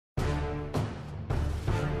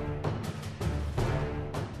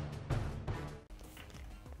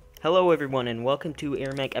Hello everyone and welcome to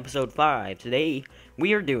Airmech episode 5. Today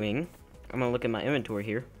we are doing, I'm gonna look at my inventory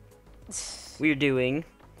here. We are doing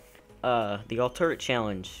the all turret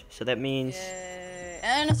challenge. So that means yay.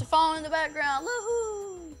 And it's a phone in the background.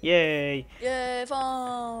 Woohoo! yay! Yay,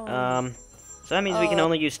 phone! So that means we can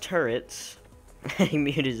only use turrets. He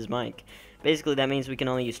muted his mic. Basically that means we can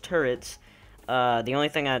only use turrets. The only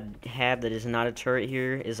thing I have that is not a turret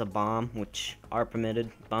here is a bomb, which are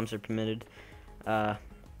permitted. Bombs are permitted.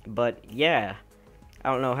 But yeah,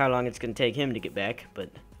 I don't know how long it's gonna take him to get back, but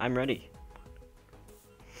I'm ready.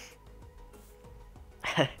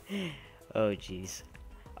 Oh jeez.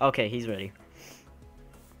 Okay, he's ready.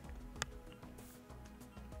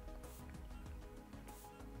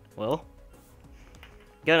 Well,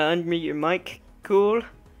 gotta unmute your mic, cool.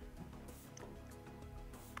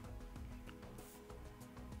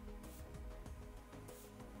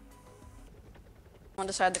 Someone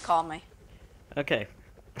decided to call me. Okay.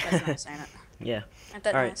 That's nice, ain't it? Yeah. Ain't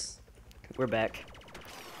that nice? We're back.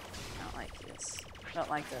 I don't like this. I don't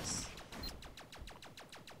like this.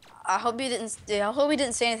 I hope you didn't. I hope you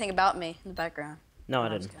didn't say anything about me in the background. No, I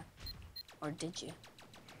didn't. Or did you?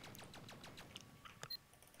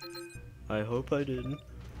 I hope I didn't.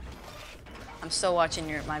 I'm still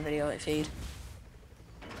watching my video feed.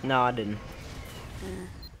 No, I didn't.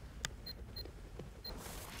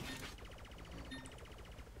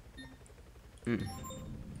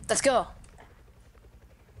 Let's go.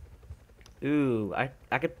 Ooh, I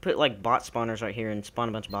could put like bot spawners right here and spawn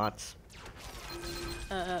a bunch of bots.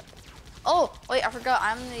 Oh wait, I forgot.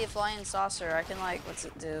 I'm the flying saucer. I can like, what's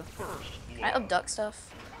it do? Can I abduct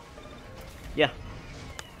stuff? Yeah.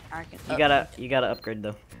 I can. You gotta upgrade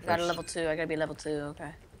though. I got a level 2. I gotta be level 2.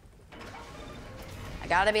 Okay. I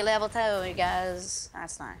gotta be level 2, you guys.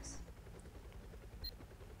 That's nice.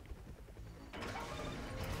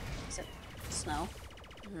 Is it snow?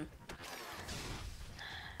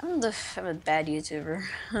 I'm a bad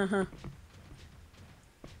YouTuber.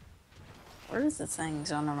 Where is the thing?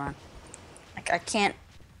 So never mind. Like I can't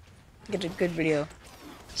get a good video.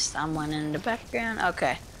 Someone in the background.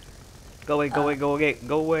 Okay. Go away, go away, go away,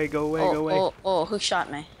 go away, go away, go away. Oh, who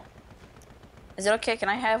shot me? Is it okay? Can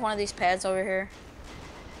I have one of these pads over here?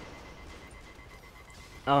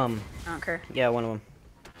 I don't care. Yeah, one of them.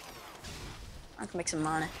 I can make some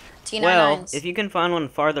money. T99s. Well, if you can find one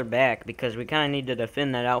farther back, because we kind of need to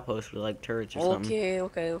defend that outpost with like turrets or something.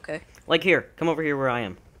 Okay. Like here, come over here where I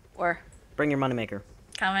am. Where? Bring your moneymaker.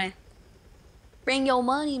 Coming. Bring your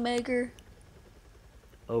money maker.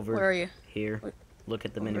 Over. Where are you? Here. Look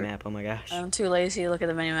at the mini map. Oh my gosh. I'm too lazy to look at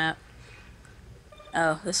the mini map.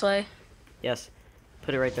 Oh, this way? Yes.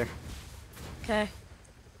 Put it right there. Okay.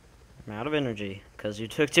 I'm out of energy because you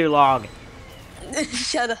took too long.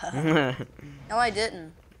 Shut up. No, I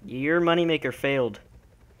didn't. Your moneymaker failed.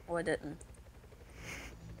 Oh, I didn't.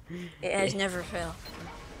 It has never failed.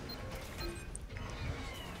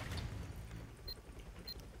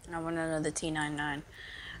 I want another T99.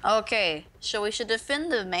 Okay, so we should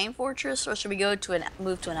defend the main fortress, or should we go to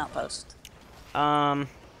move to an outpost? I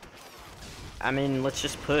mean, let's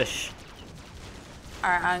just push. All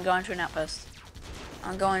right, I'm going to an outpost.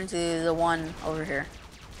 I'm going to the one over here.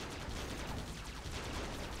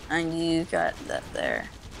 And you got that there.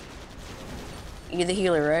 You're the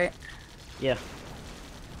healer, right? Yeah.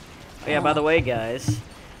 Oh, yeah, by the way, guys.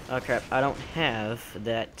 Oh, crap. I don't have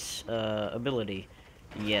that ability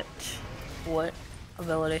yet. What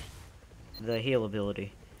ability? The heal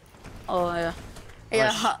ability. Oh, yeah.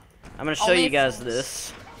 Yeah. I'm going to show you guys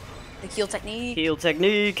this. The heal technique. Heal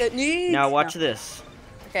technique. Now watch this.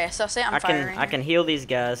 Okay, so say I'm firing. I can heal these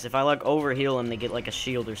guys. If I like overheal them, they get like a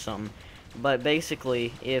shield or something. But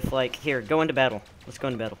basically, if like here, go into battle. Let's go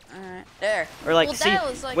into battle. Alright, there. Or like, well,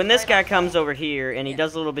 see, like when this guy comes over here and he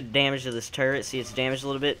does a little bit of damage to this turret, see it's damaged a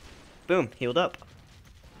little bit, boom, healed up.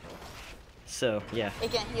 So yeah.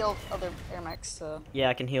 It can heal other Airmechs, so. Yeah,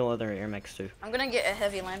 I can heal other Airmechs too. I'm gonna get a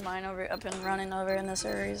heavy landmine up and running over in this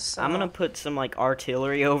area. So. I'm gonna put some like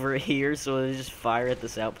artillery over here, so they just fire at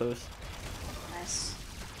this outpost. Nice.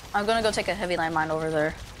 I'm gonna go take a heavy landmine over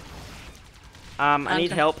there. I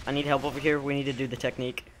need help. I need help over here. We need to do the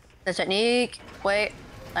technique. The technique. Wait,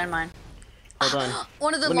 landmine. Hold on.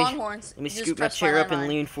 One of the longhorns. Let me scoot my chair up and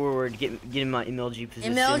lean forward. Get in my MLG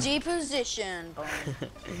position. MLG position.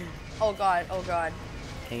 Oh god. Oh god.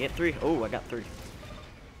 Can I get 3? Oh, I got 3.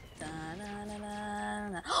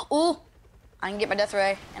 Oh, I can get my death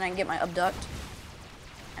ray and I can get my abduct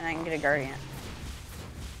and I can get a guardian.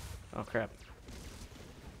 Oh crap.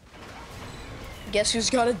 Guess who's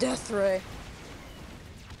got a death ray?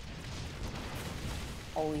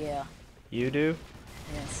 Oh yeah. You do?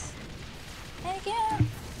 Yes. Heck yeah.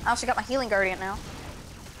 I also got my healing guardian now.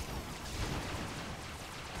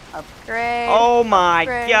 Upgrade. Oh my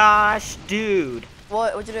upgrade. gosh, dude.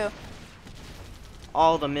 What'd you do?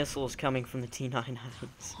 All the missiles coming from the T-99s.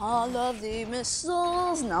 All of the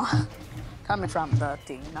missiles. No. Coming from the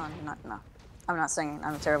T-99. No. I'm not singing.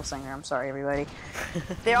 I'm a terrible singer. I'm sorry, everybody.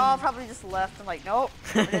 They all probably just left. I'm like, nope.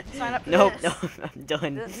 I didn't sign up for Nope, this. no, I'm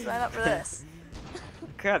done. Didn't sign up for this.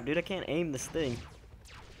 Crap, dude, I can't aim this thing.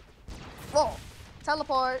 Whoa.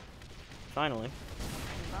 Teleport. Finally.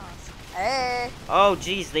 Hey. Oh,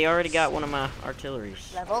 geez, they already got one of my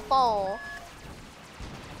artilleries. Level 4.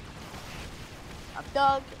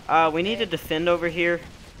 Abduct. We need to defend over here.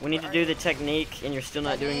 We need to do the technique, and you're still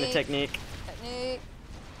not doing the technique. Technique.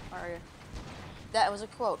 Where are you? That was a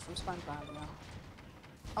quote from SpongeBob. No.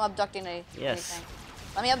 I'm abducting a enemy tank.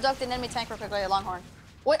 Let me abduct an enemy tank real quick, like a Longhorn.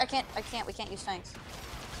 Wait, I can't. We can't use tanks.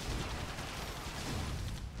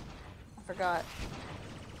 I forgot.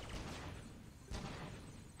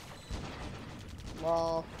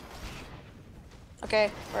 Lol.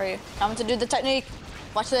 Okay, where are you? Coming to do the technique.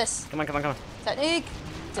 Watch this. Come on, come on, come on. Technique.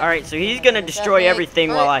 Alright, so he's gonna destroy everything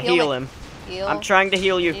while I heal him. Heal. I'm trying to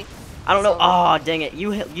heal you. Technique. I don't know. So- Oh, dang it.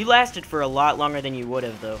 You lasted for a lot longer than you would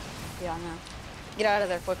have, though. Yeah, I know. Get out of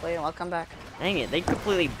there quickly and I'll come back. Dang it. They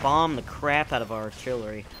completely bombed the crap out of our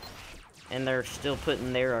artillery. And they're still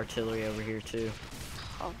putting their artillery over here, too.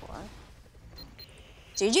 Oh boy.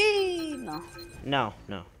 GG! No, No,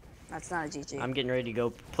 no. that's not a GG. I'm getting ready to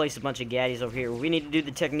go place a bunch of gaddies over here. We need to do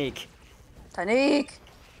the technique. Technique!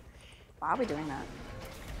 Why are we doing that?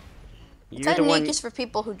 You're Technique the one. is for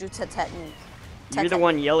people who do technique. You're the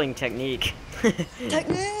one yelling technique.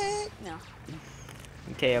 Technique! No.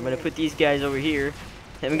 Okay, I'm gonna put these guys over here.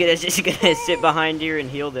 I'm gonna just gonna sit behind here and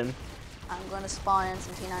heal them. I'm gonna spawn in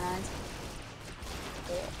some T99s.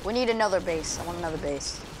 We need another base. I want another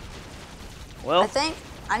base. Well, I think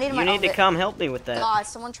I need my you need to come help me with that. God,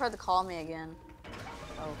 someone tried to call me again.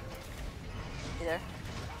 Oh. You there?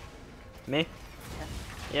 Me?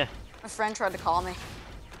 Yeah. My friend tried to call me.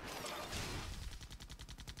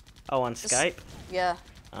 Oh, on Skype? Yeah.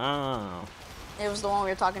 Oh. It was the one we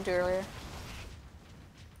were talking to earlier.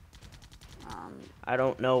 I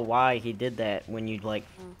don't know why he did that when you like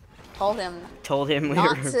Told him. told him we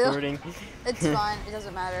Not were to. recording. It's fine. It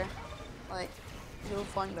doesn't matter. Like, you'll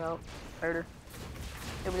find out later.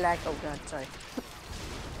 You'll be like, oh god, sorry.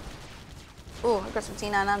 Ooh, I've got some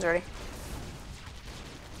T99s already.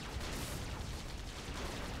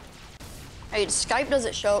 Hey, Skype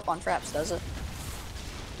doesn't show up on Fraps, does it?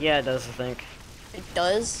 Yeah, it does, I think. It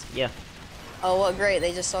does? Yeah. Oh, well, great.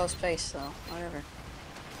 They just saw space, so whatever.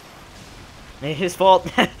 His fault.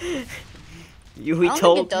 I don't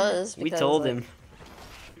think it does. We because, told like, him.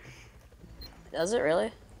 Does it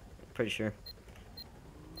really? Pretty sure.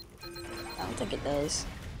 I don't think it does.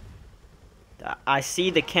 I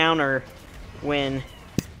see the counter when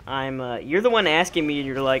I'm you're the one asking me and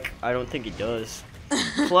you're like, I don't think it does.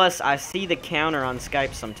 Plus, I see the counter on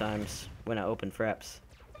Skype sometimes when I open Fraps.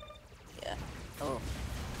 Yeah. Oh.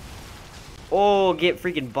 Oh, get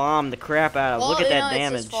freaking bombed the crap out of. Well, Look at that It's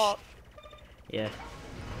damage. his fault. Yeah.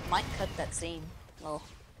 Might cut that scene. Oh.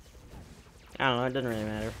 I don't know, it doesn't really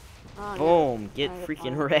matter. Oh, Boom, get I get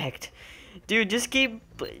freaking bombed. wrecked. Dude, just keep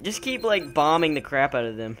like bombing the crap out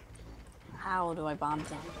of them. How do I bomb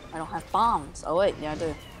them? I don't have bombs. Oh wait, yeah I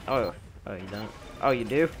do. Oh, you don't. Oh, you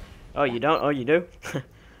do? Oh, you don't? Oh, you do?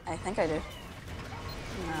 I think I do.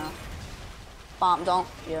 No. Bomb don't.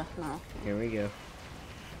 Yeah, no. Here we go.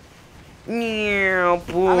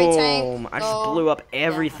 Boom. Army tank, I just go. blew up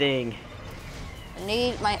everything.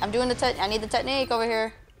 I'm doing I need the technique over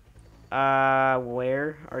here.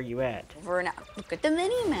 Where are you at? Over now. Look at the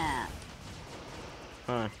mini map.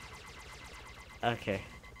 Hold on. Okay.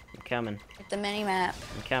 I'm coming. At the mini map.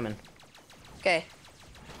 I'm coming. Okay.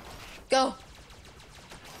 Go.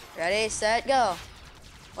 Ready, set, go.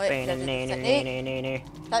 Wait, technique.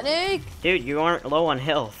 Technique. Dude, you aren't low on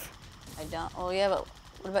health. I don't. Oh yeah, but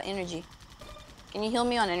what about energy? Can you heal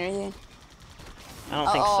me on energy? I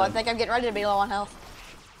don't think so. I think I'm getting ready to be low on health.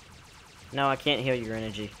 No, I can't heal your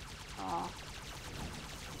energy. Oh.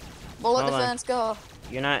 Bullet Hold on. defense, go.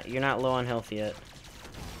 You're not low on health yet.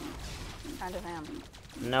 Kind of am.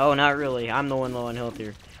 No, not really. I'm the one low on health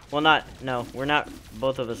here. Well, no, we're not.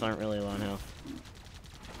 Both of us aren't really low on health.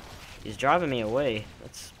 He's driving me away.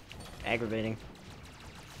 That's aggravating.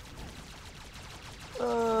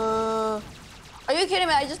 Are you kidding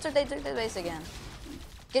me? They took the base again.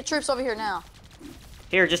 Get troops over here now.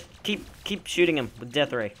 Here, just keep shooting him with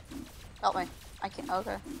death ray. Help me. I can't.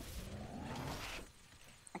 Okay.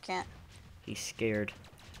 I can't. He's scared.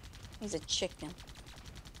 He's a chicken.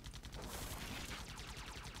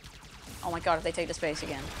 Oh my god, if they take this base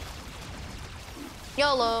again.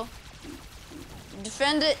 YOLO.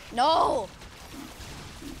 Defend it. No.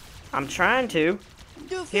 I'm trying to.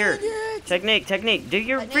 Defend Here. it. Technique. Do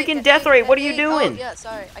your Technique, freaking death rate. What are you technique. doing? Oh, yeah,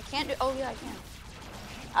 sorry. I can't do. Oh, yeah, I can.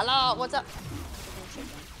 Hello, what's up?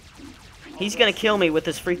 He's gonna kill me with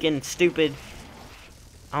this freaking stupid.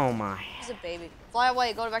 Oh my. He's a baby. Fly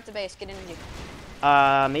away. Go back to base. Get energy.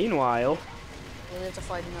 Meanwhile. We have to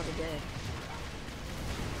fight another day.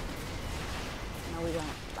 No, we don't.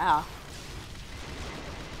 Wow.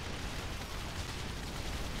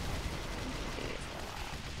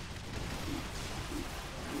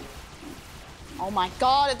 Oh my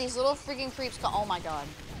god, if these little freaking creeps come. Oh my god.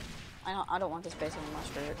 I don't want this base anymore,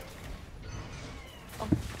 screw it. Oh.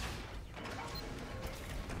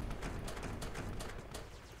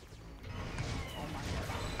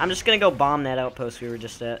 I'm just gonna go bomb that outpost we were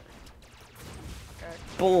just at. Okay.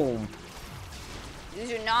 Boom. You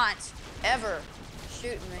do not ever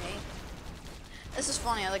shoot me. This is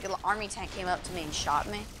funny. Like an army tank came up to me and shot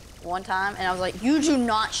me one time, and I was like, "You do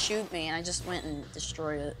not shoot me," and I just went and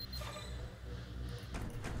destroyed it.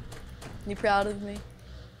 You proud of me?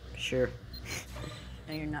 Sure.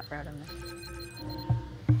 No, you're not proud of me.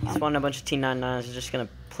 Spawned a bunch of T-99s. We're just gonna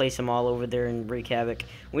place them all over there and wreak havoc.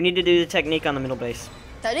 We need to do the technique on the middle base.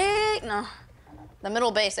 Technique? No. The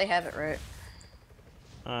middle base, they have it right.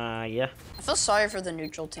 Yeah. I feel sorry for the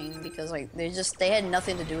neutral team because like they had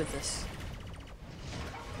nothing to do with this.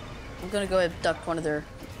 I'm gonna go ahead and abduct one of their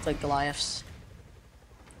like Goliaths.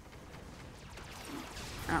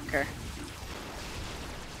 I don't care.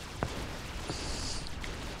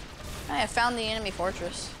 Hey, I found the enemy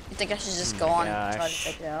fortress. You think I should just go on and try to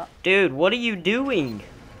check it out? Dude, what are you doing?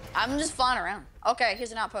 I'm just flying around. Okay,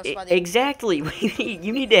 here's an outpost by the exactly.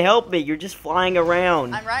 You need to help me. You're just flying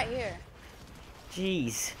around. I'm right here.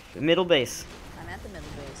 Jeez. Middle base. I'm at the middle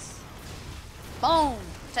base. Boom!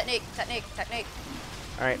 Technique.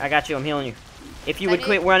 Alright, I got you. I'm healing you. If you would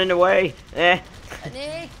quit running away.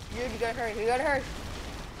 Technique! Dude, you gotta hurry.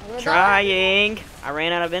 Trying. I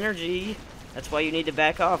ran out of energy. That's why you need to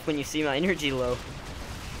back off when you see my energy low.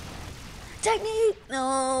 Technique!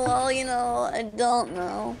 No, well, you know, I don't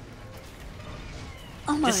know.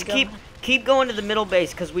 Oh my god. Just keep going to the middle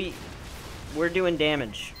base, because we're doing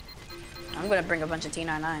damage. I'm gonna bring a bunch of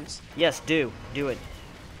T-99s. Yes, do it.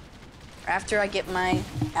 After I get my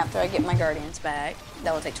guardians back,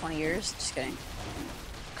 that will take 20 years. Just kidding.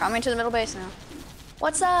 Coming to the middle base now.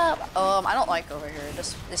 What's up? I don't like over here.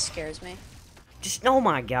 This scares me. Just, oh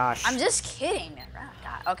my gosh. I'm just kidding. Oh,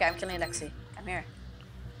 god. Okay, I'm killing Lexi. Come here.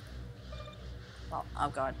 Well, oh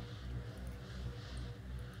god.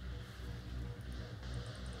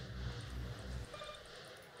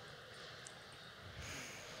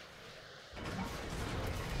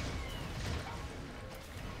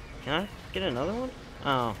 Can I get another one?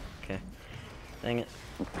 Oh, okay. Dang it.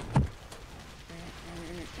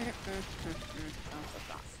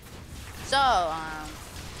 So,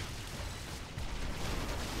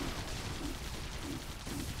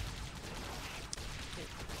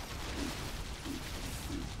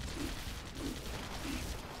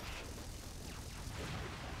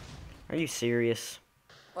 Are you serious?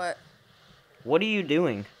 what? What are you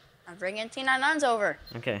doing? I'm bringing T-99s over.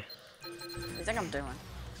 Okay. What do you think I'm doing?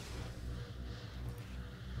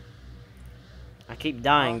 I keep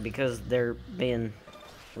dying because they're being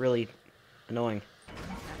really annoying.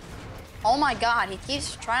 Oh my god, he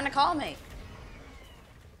keeps trying to call me.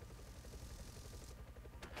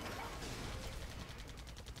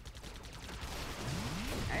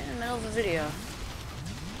 Right in the middle of the video.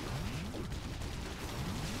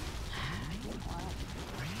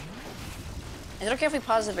 Is it okay if we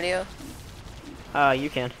pause the video? You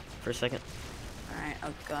can, for a second. Alright,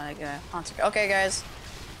 oh god, I got monster. Okay, guys.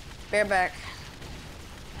 Bear back.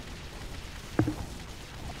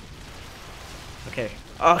 Okay.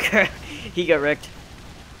 Okay. He got wrecked.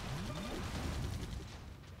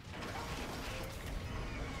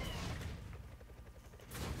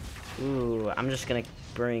 Ooh, I'm just gonna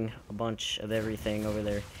bring a bunch of everything over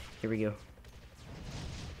there. Here we go.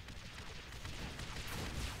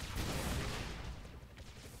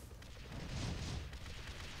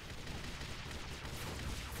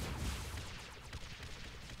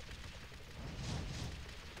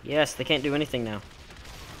 Yes, they can't do anything now.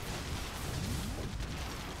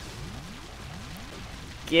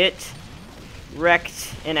 Get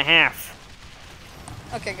wrecked in a half.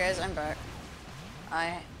 Okay, guys, I'm back.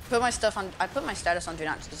 I put my status on Do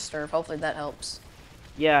Not Disturb. Hopefully that helps.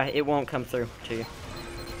 Yeah, it won't come through to you.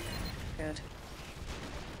 Good.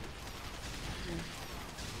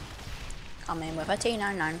 Come in with a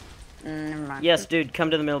T-99. Never mind. Yes, dude, come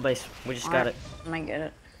to the middle base. We just got it. I might get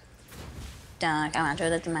it. Dun, come on, throw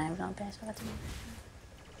that to my base.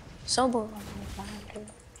 So bored.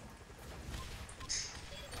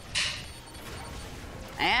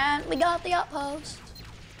 And we got the outpost.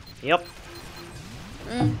 Yep.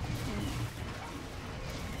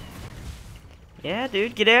 Yeah,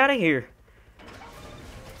 dude, get out of here.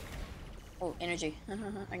 Oh, energy.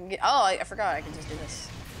 I can get. Oh, I forgot. I can just do this.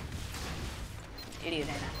 Idiot,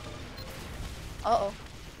 ain't I? Uh oh.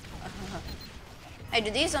 Hey, do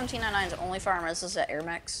these T99s only fire missiles at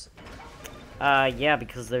Airmechs? Yeah,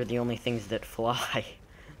 because they're the only things that fly.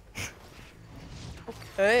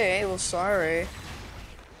 Okay, well, sorry.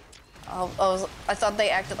 I thought they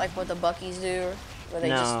acted like what the Buckies do, where they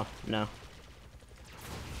No.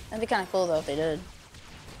 That'd be kind of cool though if they did.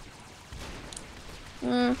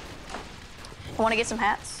 Want to get some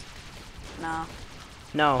hats? No.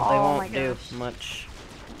 No, they Oh my won't do gosh. much.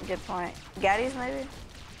 Good point. Gaddies maybe?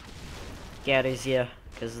 Gaddies, yeah,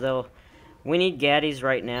 because we need gaddies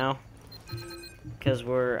right now, because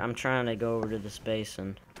I'm trying to go over to this base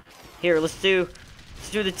and here, let's do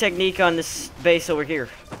the technique on this base over here.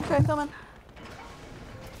 Okay, coming.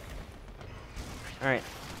 All right,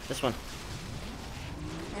 this one.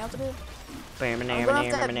 You know what to do? Bam, I'm going off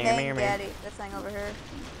that dang gaddy, this thing over here.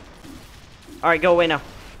 All right, go away now.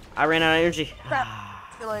 I ran out of energy. Crap.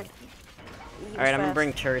 Too late. All right, I'm gonna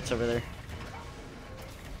bring turrets over there.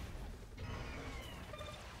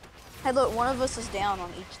 Hey, look, one of us is down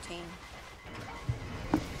on each team.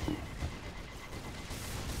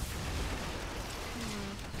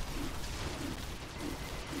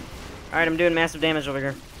 All right, I'm doing massive damage over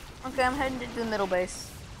here. Okay, I'm heading to the middle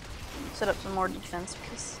base. Set up some more defense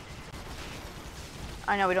because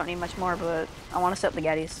I know we don't need much more, but I want to set up the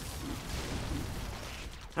gaddies.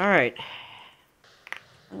 All right.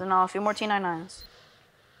 And then I'll a few more T99s.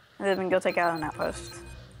 And then we can go take out an outpost.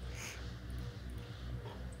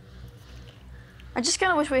 I just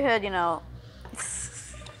kind of wish we had, you know...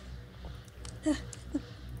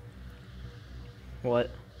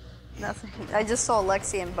 What? Nothing. I just saw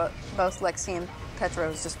Lexi and both Lexi and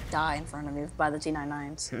Petros just die in front of me by the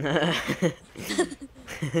T99s.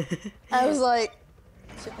 I was like,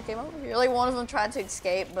 shit, I came over here. Like, one of them tried to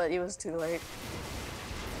escape, but it was too late.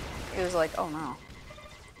 It was like, oh no.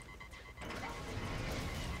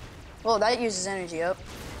 Well, that uses energy up.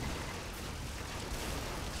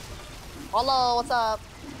 Hello, what's up?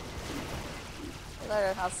 See you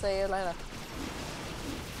later, I'll see you later.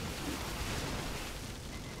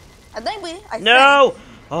 I think No!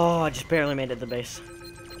 Oh, I just barely made it to the base.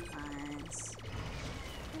 Nice.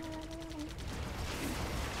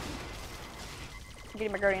 I'm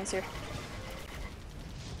getting my guardians here.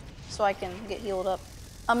 So I can get healed up.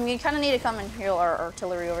 You kind of need to come and heal our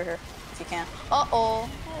artillery over here, if you can. Uh-oh.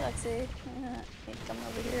 Hey, Lexi. Can't come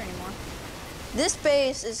over here anymore. This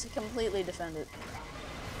base is completely defended.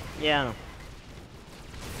 Yeah, I know.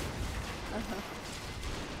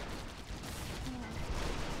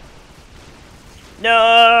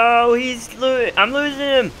 No, I'm losing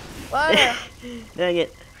him. What? Dang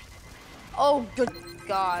it. Oh, good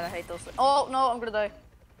God, I hate those things. Oh, no, I'm gonna die.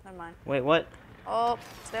 Never mind. Wait, what? Oh,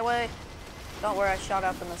 stay away. Don't worry, I shot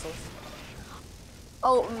out the missiles.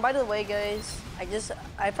 Oh, and by the way, guys,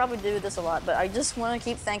 I probably do this a lot, but I just want to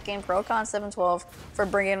keep thanking Procon712 for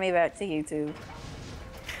bringing me back to YouTube.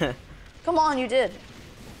 Come on, you did.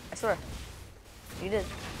 I swear. You did.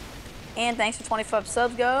 And thanks for 25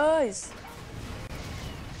 subs, guys.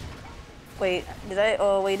 Wait, did I?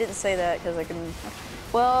 Oh, wait, you didn't say that because I can.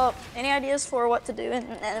 Well, any ideas for what to do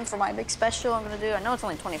and for my big special I'm going to do? I know it's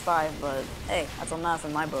only 25, but hey, that's enough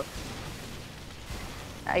in my book.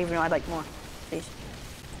 Even though I'd like more. Please.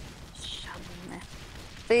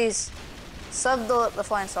 Please, sub the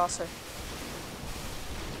flying saucer.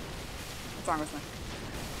 What's wrong with me?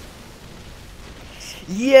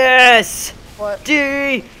 Yes! What?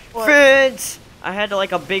 Defense! I had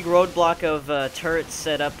like a big roadblock of turrets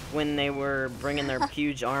set up when they were bringing their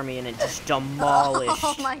huge army, and it just demolished.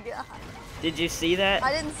 Oh my God. Did you see that?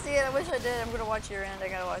 I didn't see it. I wish I did. I'm going to watch your end. I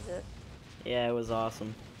got to watch it. Yeah, it was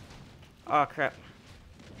awesome. Oh, crap.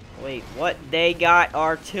 Wait, what? They got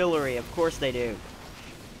artillery. Of course they do.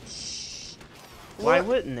 Why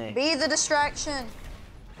wouldn't they? Be the distraction.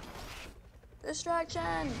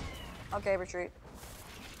 Distraction. Okay, retreat.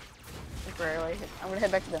 Temporarily. I'm gonna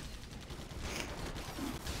head back to them.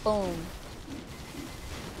 Boom.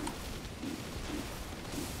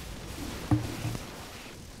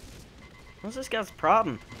 What's this guy's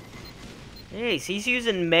problem? Jeez, he's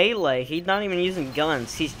using melee. He's not even using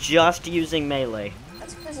guns. He's just using melee.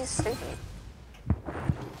 That's because he's stupid.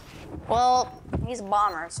 Well, he's a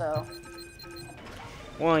bomber, so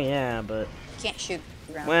Well, yeah, but... he can't shoot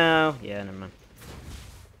the ground. Well, yeah, never mind.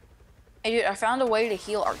 Hey, dude, I found a way to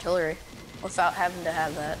heal artillery without having to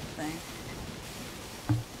have that thing.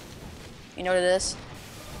 You know what it is?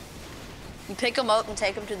 You pick them up and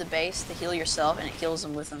take them to the base to heal yourself, and it heals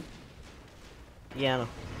them with them. Yeah, I know.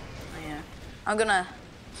 Oh, yeah. I'm gonna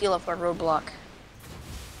heal up our roadblock.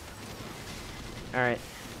 Alright.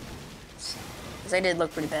 Because they did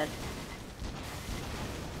look pretty bad.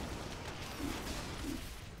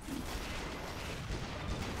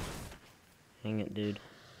 Hang it, dude.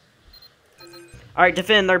 Alright,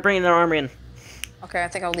 defend. They're bringing their army in. Okay, I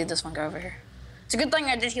think I'll leave this one guy over here. It's a good thing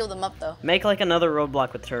I did heal them up, though. Make, like, another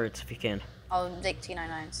roadblock with turrets, if you can. I'll take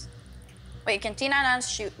T99s. Wait, can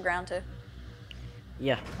T99s shoot ground, too?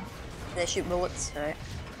 Yeah. They shoot bullets, right?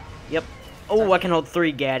 Yep. Oh, I can hold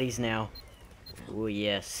 3 gaddies now. Oh,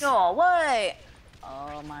 yes. No way!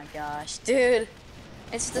 Oh my gosh, dude.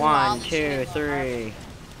 It's the 1, 2, 3.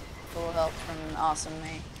 Full help from awesome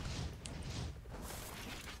me.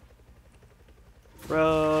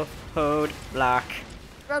 Roadblock.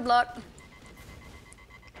 Roadblock.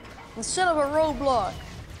 Instead of a roadblock.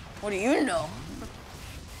 What do you know?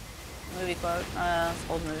 Movie quote.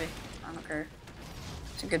 Old movie. I don't care.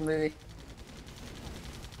 It's a good movie.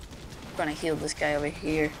 I'm gonna heal this guy over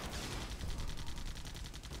here.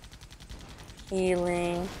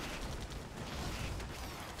 Healing.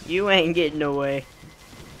 You ain't getting away.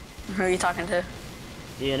 Who are you talking to?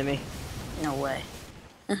 The enemy. No way.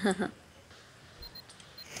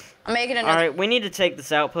 I'm making another. Alright, we need to take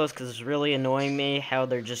this outpost because it's really annoying me how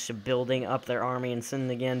they're just building up their army and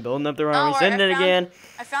sending it again, building up their army, sending it again.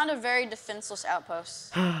 I found a very defenseless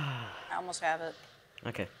outpost. I almost have it.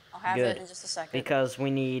 Okay. I'll have good. it in just a second. Because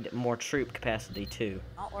we need more troop capacity too.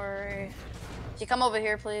 Don't worry. Can you come over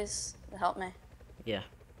here, please, to help me? Yeah.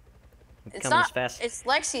 It's coming not. as fast. It's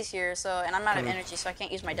Lexi's here, so and I'm out of energy, so I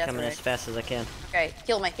can't use my death Coming ray. as fast as I can. Okay,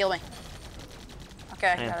 heal me, heal me. Okay,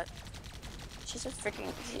 I am. got it. She's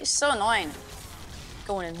she's so annoying.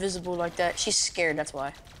 Going invisible like that. She's scared, that's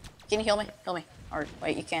why. Can you heal me? Heal me. Or,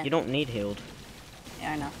 wait, you can't. You don't need healed.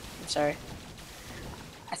 Yeah, I know. I'm sorry.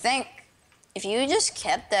 I think if you just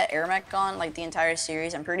kept that Airmech on, like, the entire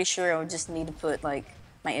series, I'm pretty sure I would just need to put, like,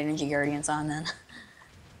 my Energy Guardians on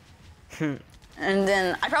then. And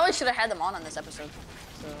then, I probably should have had them on this episode.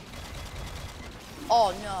 So.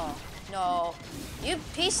 Oh, no. No. You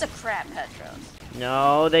piece of crap, Petros.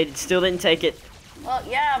 No, they still didn't take it. Well,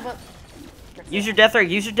 yeah, but... Use your death ray.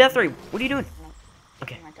 Use your death ray. What are you doing?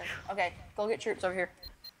 Okay. Okay, go get troops over here.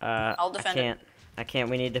 I'll defend it. I can't.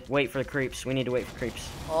 We need to wait for the creeps. We need to wait for creeps.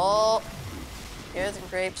 Oh, here's the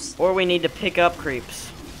creeps. Or we need to pick up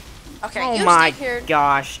creeps. Okay, Oh you my stay here.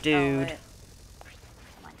 gosh, Oh, dude. wait.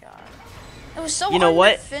 Oh my god. It was so You know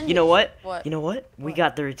what? undefended. You know what? What? You know what? We What?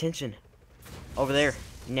 got their attention. Over there.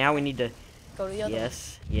 Now we need to... Go to the other one.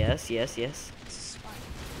 Yes, yes, yes, yes. This is fine.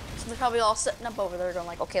 So they're probably all sitting up over there going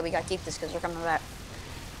like, okay, we gotta keep this because they're coming back.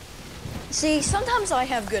 See, sometimes I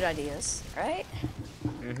have good ideas, right?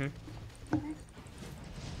 Mm-hmm.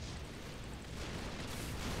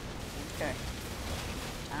 Okay.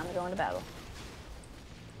 Time to go into battle.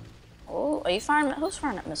 Oh, are you firing? Who's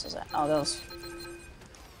firing up missiles at? Oh, those.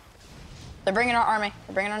 They're bringing our army.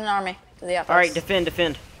 They're bringing an army to the outpost. Alright, defend,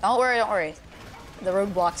 defend. Don't worry, don't worry. The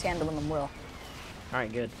roadblocks handling them well.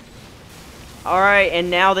 Alright, good. Alright,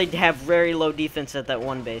 and now they have very low defense at that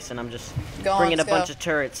one base, and I'm just bringing a bunch of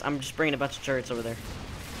turrets. I'm just bringing a bunch of turrets over there.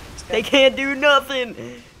 They can't do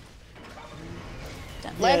nothing!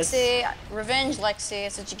 Lexi, revenge Lexi,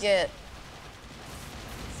 that's what you get.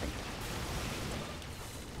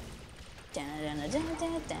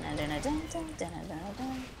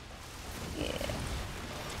 Yeah.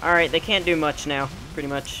 Alright, they can't do much now, pretty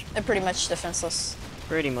much. They're pretty much defenseless.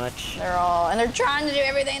 Pretty much. And they're trying to do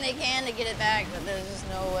everything they can to get it back, but there's just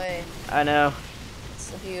no way. I know.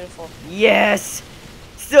 It's so beautiful. Yes!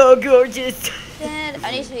 So gorgeous! Dad,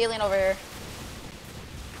 I need some healing over here.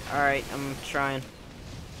 Alright, I'm trying.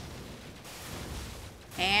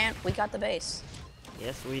 And we got the base.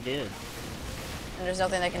 Yes, we did. And there's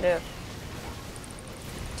nothing they can do.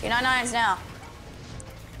 299s now.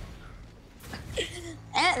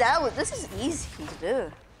 And this is easy to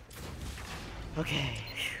do. Okay.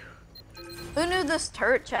 Who knew this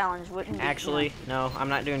turret challenge wouldn't be Actually, fun? no, I'm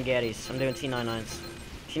not doing gaddies. I'm doing T99s.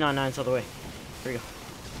 T99s all the way. Here we go.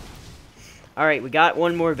 Alright, we got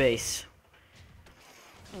one more base.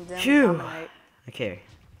 And then Phew. dominate. Okay.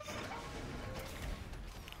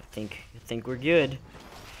 I think we're good.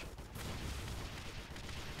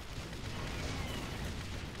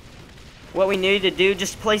 What we need to do,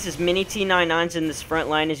 just place as many T99s in this front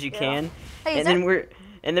line as you can, Hey,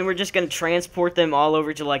 and then we're just gonna transport them all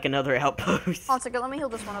over to like another outpost. Hold on a second, let me heal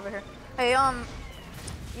this one over here. Hey,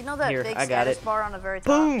 you know that Here, big I got status it. bar on the very top?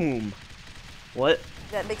 Boom! What?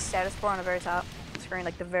 That big status bar on the very top screen,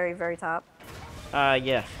 like the very, very top.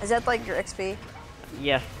 Yeah. Is that like your XP?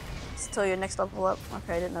 Yeah. It's till your next level up?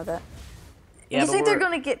 Okay, I didn't know that. Yeah, You but think they're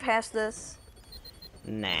gonna get past this?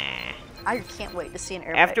 Nah. I can't wait to see an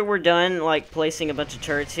Airmech. After we're done, like, placing a bunch of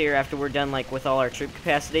turrets here, after we're done, like, with all our troop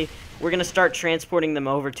capacity, we're gonna start transporting them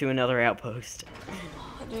over to another outpost.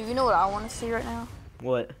 Dude, you know what I want to see right now?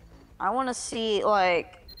 What? I want to see,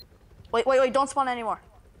 like... Wait, don't spawn anymore.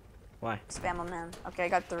 Why? Spam them in. Okay, I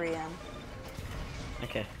got 3 in.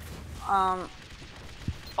 Okay. I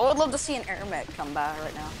would love to see an Airmech come by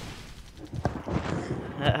right now.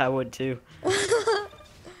 I would too.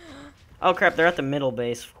 Oh crap, they're at the middle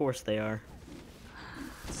base. Of course they are.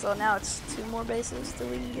 So now it's 2 more bases till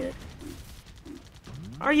we can get it.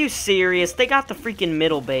 Are you serious? They got the freaking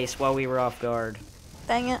middle base while we were off guard.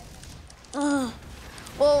 Dang it. Ugh.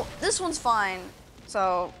 Well, this one's fine,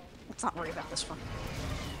 so let's not worry about this one.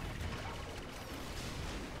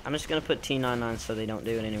 I'm just gonna put T99 so they don't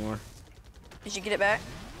do it anymore. Did you get it back?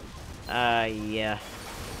 Yeah.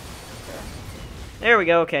 Okay. There we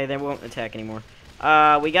go. Okay, they won't attack anymore.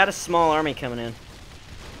 We got a small army coming in.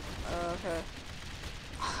 Okay.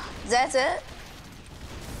 That's it?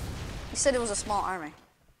 You said it was a small army.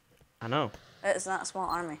 I know. That is not a small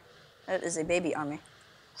army. That is a baby army.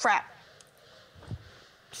 Crap.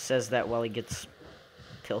 Says that while he gets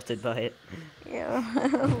tilted by it.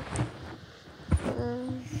 Yeah.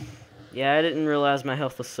 Yeah, I didn't realize my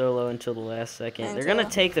health was so low until the last second. They're gonna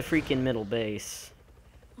Until- take the freaking middle base.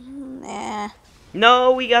 Nah.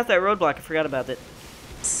 No, we got that roadblock. I forgot about that.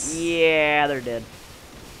 Yeah, they're dead.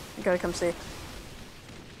 You gotta come see.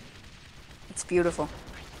 It's beautiful.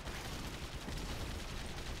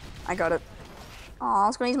 I got it. Oh, I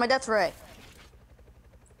was gonna use my death ray.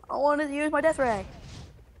 I wanted to use my death ray.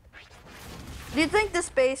 Do you think this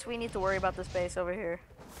base, we need to worry about this base over here?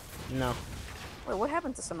 No. Wait, what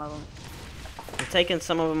happened to some of them? We're taking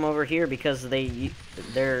some of them over here because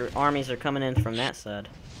their armies are coming in from that side.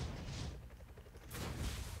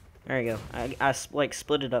 There you go. I like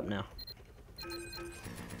split it up now. Did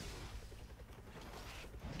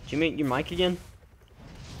you mute your mic again?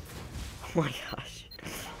 Oh my gosh.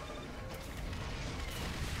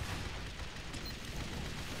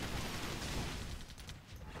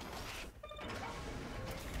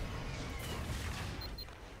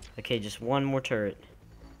 Okay, just one more turret.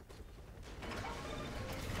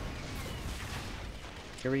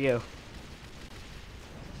 Here we go.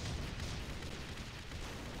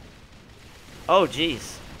 Oh,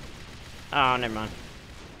 jeez. Oh, never mind.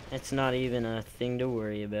 It's not even a thing to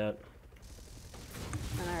worry about.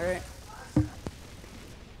 Alright.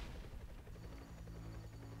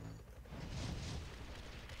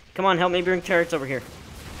 Come on, help me bring turrets over here.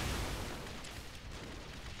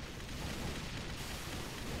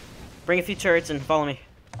 Bring a few turrets and follow me.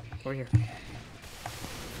 Over here.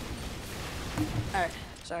 Alright,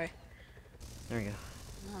 sorry. There we go.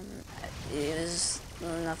 It is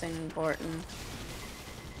nothing important.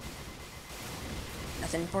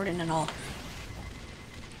 Nothing important at all.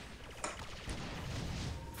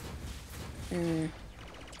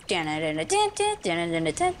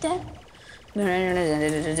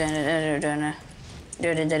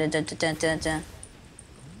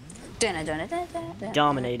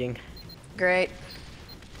 Dominating. Great.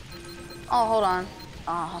 Oh, hold on.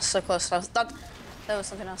 Oh, so close. I thought that was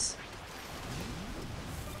something else.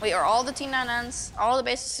 Wait, are all the T99s, all the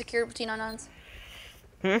bases secured with T99s?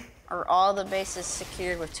 Hmm? Are all the bases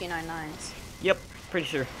secured with T99s? Yep, pretty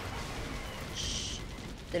sure. Shh.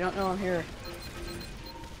 They don't know I'm here.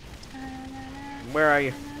 Where are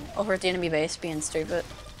you? Over at the enemy base, being stupid.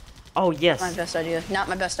 Oh, yes. My best idea. Not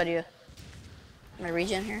my best idea. Am I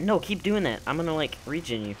regen here? No, keep doing that. I'm gonna, like,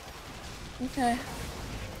 regen you. Okay.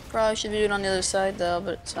 Probably should do it on the other side, though,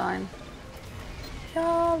 but it's fine.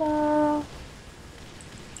 YOLO.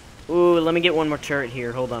 Ooh, let me get one more turret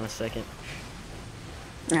here. Hold on a second.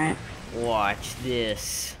 Alright. Watch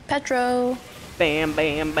this. Petro. Bam,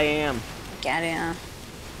 bam, bam. Got it.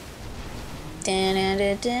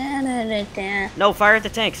 No, fire at the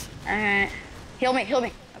tanks. Alright. Heal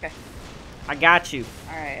me. Okay. I got you.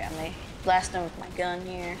 Alright, I'm gonna blast him with my gun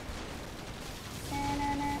here.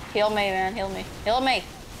 Heal me, man. Heal me.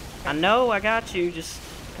 I know, I got you. Just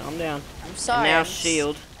calm down. I'm sorry. And now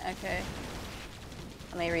shield. Okay.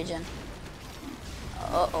 Let me regen.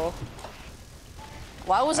 Uh-oh.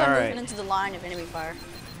 Why was I moving into the line of enemy fire?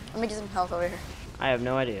 Let me get some health over here. I have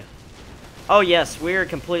no idea. Oh yes, we're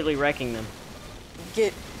completely wrecking them.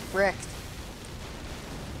 Get wrecked.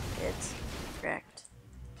 Get wrecked.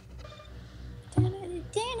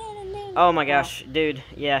 Oh my Wow. gosh, dude.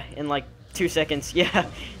 Yeah, in like 2 seconds. Yeah,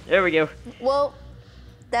 there we go. Well,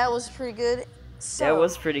 that was pretty good. That So,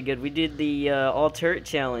 was pretty good. We did the all turret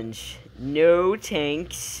challenge. No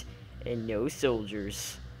tanks and no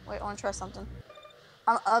soldiers. wait, I want to try something.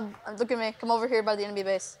 Look at me. Come over here by the enemy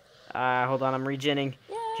base. Hold on, I'm regenning.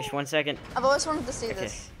 Just Yay! 1 second. I've always wanted to see Okay.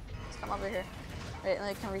 this. Let's come over here. Wait, let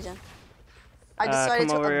me come regen. I decided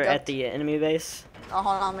Come to over abduct. at the enemy base. Oh, hold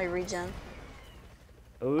on, let me regen.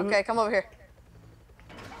 Ooh. Okay, come over here.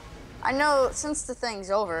 I know since the thing's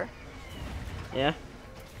over. Yeah.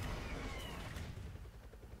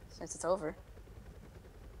 Since it's over.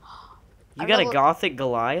 You I got a level- Gothic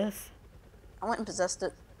Goliath? I went and possessed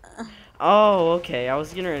it. Oh, okay. I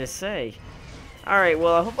was gonna say. Alright,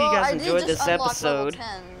 well, I hope Well, you guys I did enjoyed just this unlock episode. level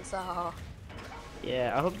 10, so...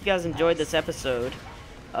 Yeah, I hope you guys enjoyed this episode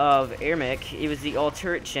of Airmech. It was the all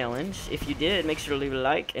turret challenge. If you did, make sure to leave a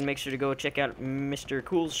like and make sure to go check out Mr.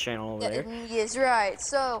 Cool's channel over there. Yes, right.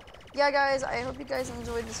 So, yeah, guys, I hope you guys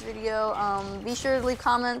enjoyed this video. Be sure to leave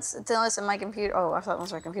comments. Tell us if my computer... Oh, I thought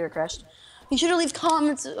once my computer crashed. Be sure to leave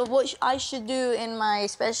comments of what I should do in my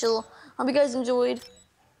special. Hope you guys enjoyed.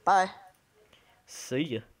 Bye. See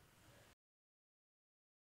ya.